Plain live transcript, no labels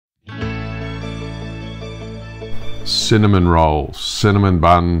cinnamon rolls, cinnamon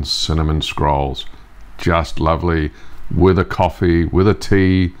buns, cinnamon scrolls. Just lovely with a coffee, with a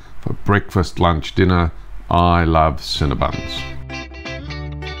tea, for breakfast, lunch, dinner. I love Cinnabons.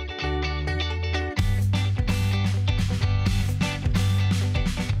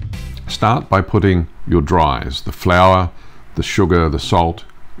 Start by putting your dries, the flour, the sugar, the salt,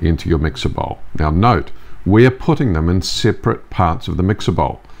 into your mixer bowl. Now note, we're putting them in separate parts of the mixer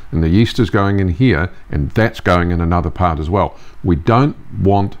bowl. And the yeast is going in here, and that's going in another part as well. We don't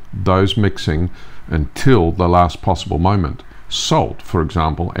want those mixing until the last possible moment. Salt, for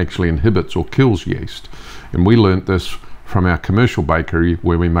example, actually inhibits or kills yeast. And we learnt this from our commercial bakery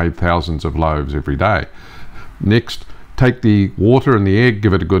where we made thousands of loaves every day. Next, take the water and the egg,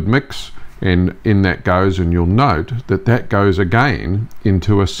 give it a good mix, and in that goes, and you'll note that that goes again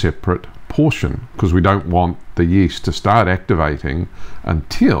into a separate portion, because we don't want the yeast to start activating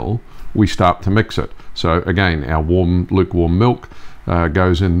until we start to mix it. So again, our lukewarm milk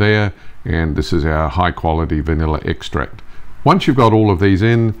goes in there, and this is our high quality vanilla extract. Once you've got all of these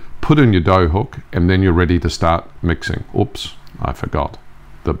in, put in your dough hook, and then you're ready to start mixing. Oops, I forgot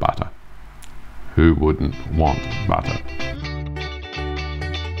the butter. Who wouldn't want butter?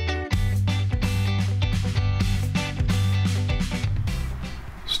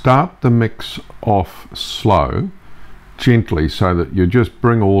 Start the mix off slow, gently, so that you just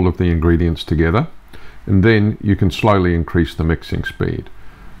bring all of the ingredients together, and then you can slowly increase the mixing speed.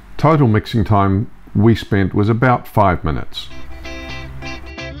 Total mixing time we spent was about 5 minutes.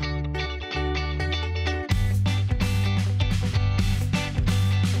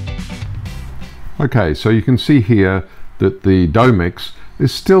 Okay, so you can see here that the dough mix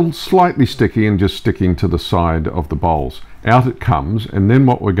is still slightly sticky and just sticking to the side of the bowls. Out it comes, and then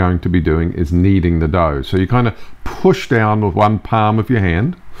what we're going to be doing is kneading the dough. So you kind of push down with one palm of your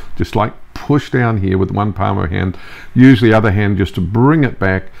hand, just like push down here with one palm of your hand, use the other hand just to bring it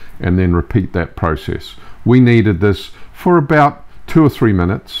back, and then repeat that process. We kneaded this for about 2 or 3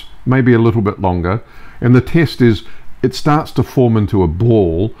 minutes, maybe a little bit longer, and the test is it starts to form into a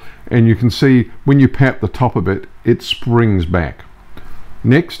ball, and you can see when you pat the top of it, it springs back.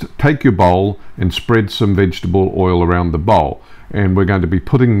 Next, take your bowl and spread some vegetable oil around the bowl, and we're going to be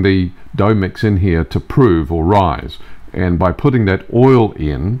putting the dough mix in here to prove or rise. And by putting that oil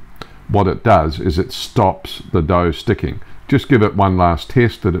in, what it does is it stops the dough sticking. Just give it one last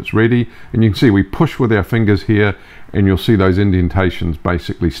test that it's ready, and you can see we push with our fingers here, and you'll see those indentations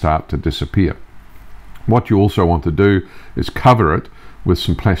basically start to disappear. What you also want to do is cover it with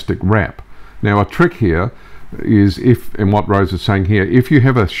some plastic wrap. Now a trick here is, and what Rose is saying here, if you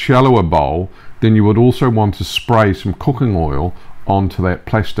have a shallower bowl, then you would also want to spray some cooking oil onto that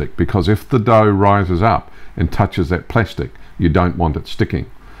plastic, because if the dough rises up and touches that plastic, you don't want it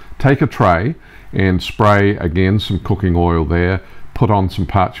sticking. Take a tray and spray again some cooking oil there, put on some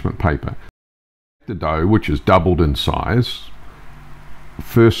parchment paper. The dough, which is doubled in size,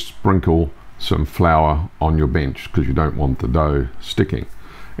 first sprinkle some flour on your bench, because you don't want the dough sticking.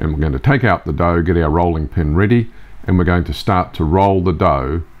 And we're going to take out the dough, get our rolling pin ready, and we're going to start to roll the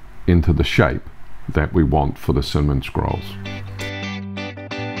dough into the shape that we want for the cinnamon scrolls.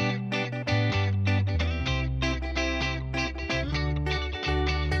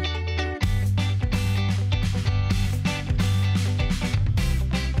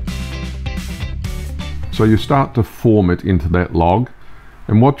 So you start to form it into that log,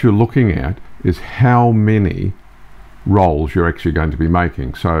 and what you're looking at is how many rolls you're actually going to be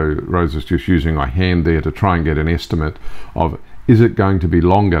making. So Rose is just using my hand there to try and get an estimate of, is it going to be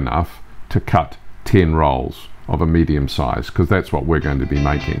long enough to cut 10 rolls of a medium size, because that's what we're going to be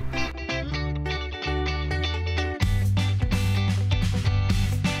making.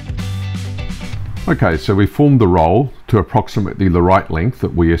 Okay, so we formed the roll to approximately the right length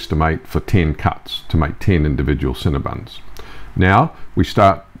that we estimate for 10 cuts to make 10 individual Cinnabons. Now we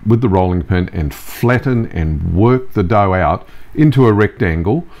start with the rolling pin and flatten and work the dough out into a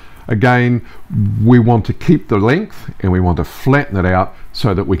rectangle. Again, we want to keep the length and we want to flatten it out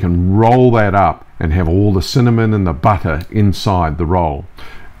so that we can roll that up and have all the cinnamon and the butter inside the roll.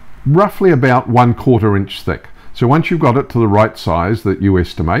 Roughly about 1/4 inch thick. So once you've got it to the right size that you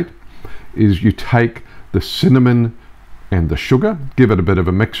estimate, is you take the cinnamon and the sugar, give it a bit of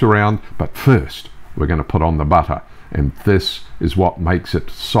a mix around, but first we're going to put on the butter. And this is what makes it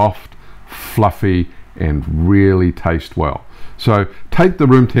soft, fluffy, and really taste well. So take the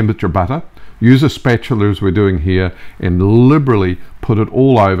room temperature butter, use a spatula as we're doing here, and liberally put it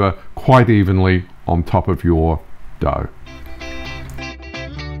all over quite evenly on top of your dough.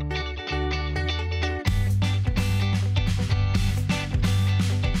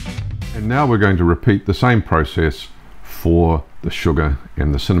 And now we're going to repeat the same process for the sugar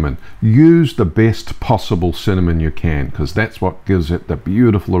and the cinnamon. Use the best possible cinnamon you can, because that's what gives it the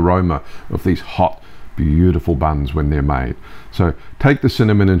beautiful aroma of these hot, beautiful buns when they're made. So take the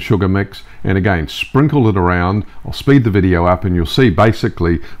cinnamon and sugar mix and again sprinkle it around. I'll speed the video up and you'll see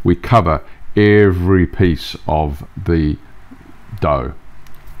basically we cover every piece of the dough.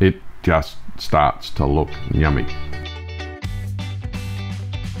 It just starts to look yummy.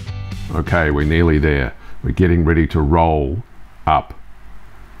 Okay, we're nearly there. We're getting ready to roll up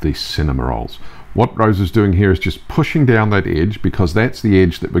these cinnamon rolls. What Rose is doing here is just pushing down that edge, because that's the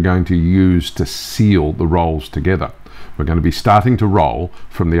edge that we're going to use to seal the rolls together. We're going to be starting to roll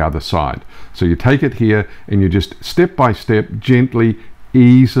from the other side. So you take it here and you just step by step, gently,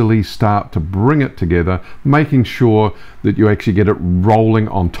 easily start to bring it together, making sure that you actually get it rolling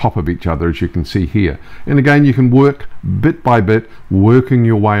on top of each other, as you can see here. And again, you can work bit by bit, working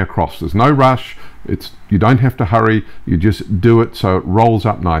your way across. There's no rush. You don't have to hurry. You just do it so it rolls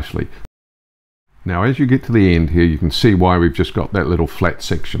up nicely. Now as you get to the end here, you can see why we've just got that little flat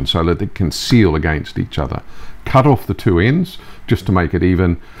section, so that it can seal against each other. Cut off the two ends just to make it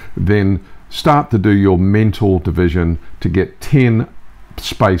even, then start to do your mental division to get 10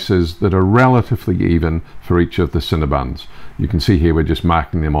 spaces that are relatively even for each of the Cinnabuns. You can see here we're just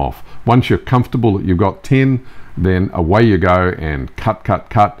marking them off. Once you're comfortable that you've got 10, then away you go and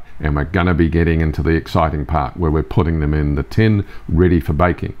cut, and we're going to be getting into the exciting part where we're putting them in the tin ready for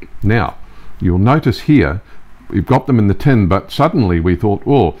baking. Now you'll notice here we've got them in the tin, but suddenly we thought,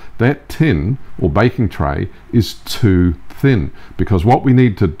 oh, that tin or baking tray is too thin, because what we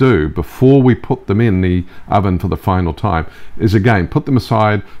need to do before we put them in the oven for the final time is again put them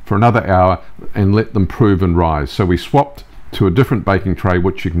aside for another hour and let them prove and rise. So we swapped to a different baking tray,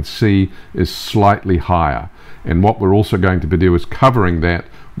 which you can see is slightly higher, and what we're also going to do is covering that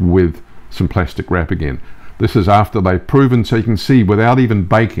with some plastic wrap again. This is after they've proven, so you can see without even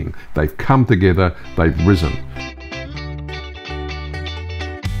baking, they've come together, they've risen.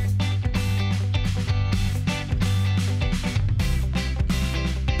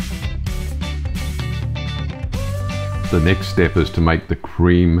 The next step is to make the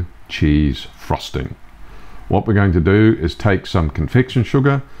cream cheese frosting. What we're going to do is take some confection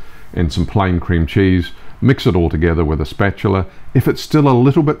sugar and some plain cream cheese, mix it all together with a spatula. If it's still a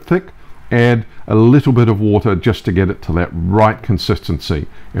little bit thick, add a little bit of water just to get it to that right consistency,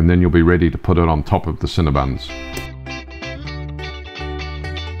 and then you'll be ready to put it on top of the Cinnabuns.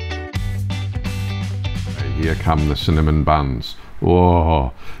 Here come the cinnamon buns.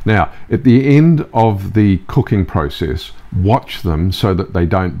 Oh, now at the end of the cooking process, watch them so that they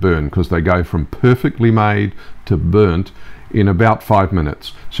don't burn, because they go from perfectly made to burnt in about 5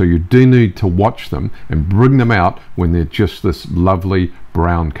 minutes. So you do need to watch them and bring them out when they're just this lovely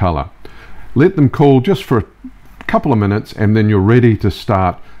brown color. Let them cool just for a couple of minutes, and then you're ready to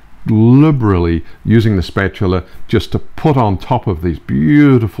start liberally using the spatula just to put on top of these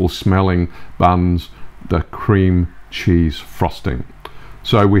beautiful smelling buns the cream cheese frosting.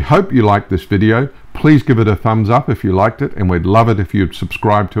 So we hope you liked this video. Please give it a thumbs up if you liked it, and we'd love it if you'd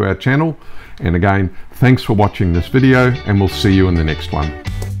subscribe to our channel. And again, thanks for watching this video, and we'll see you in the next one.